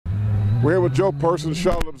We're here with Joe Person,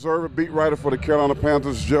 Charlotte Observer, beat writer for the Carolina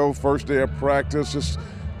Panthers. Joe, first day of practice, just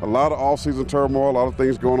a lot of off-season turmoil, a lot of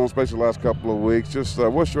things going on, especially the last couple of weeks. Just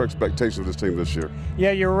what's your expectation of this team this year?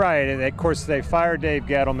 Yeah, you're right. And of course, they fired Dave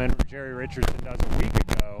Gettleman, Jerry Richardson does a week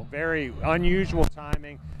ago. Very unusual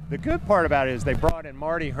timing. The good part about it is they brought in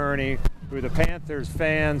Marty Herney, who the Panthers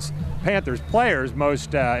fans, Panthers players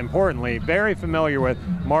most importantly, very familiar with.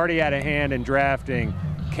 Marty had a hand in drafting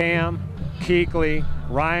Cam, Kuechly,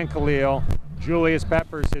 Ryan Khalil, Julius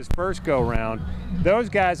Peppers his first go-round. Those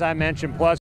guys I mentioned, plus